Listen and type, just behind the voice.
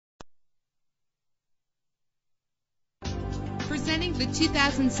the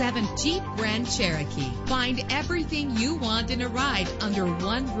 2007 Jeep Grand Cherokee. Find everything you want in a ride under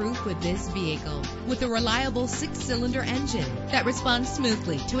one roof with this vehicle. With a reliable 6-cylinder engine that responds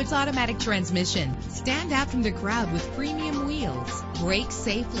smoothly to its automatic transmission. Stand out from the crowd with premium wheels. Brake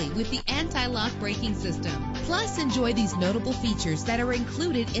safely with the anti-lock braking system. Plus, enjoy these notable features that are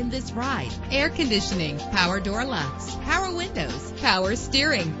included in this ride: air conditioning, power door locks, power windows, power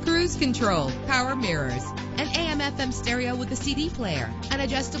steering, cruise control, power mirrors, an AM/FM stereo with a CD player, an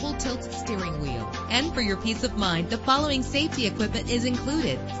adjustable tilt steering wheel. And for your peace of mind, the following safety equipment is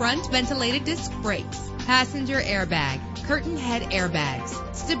included: front ventilated disc brakes, passenger airbag, curtain head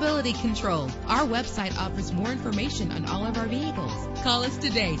airbags, stability control. Our website offers more information on all of our vehicles. Call us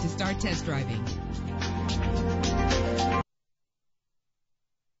today to start test driving.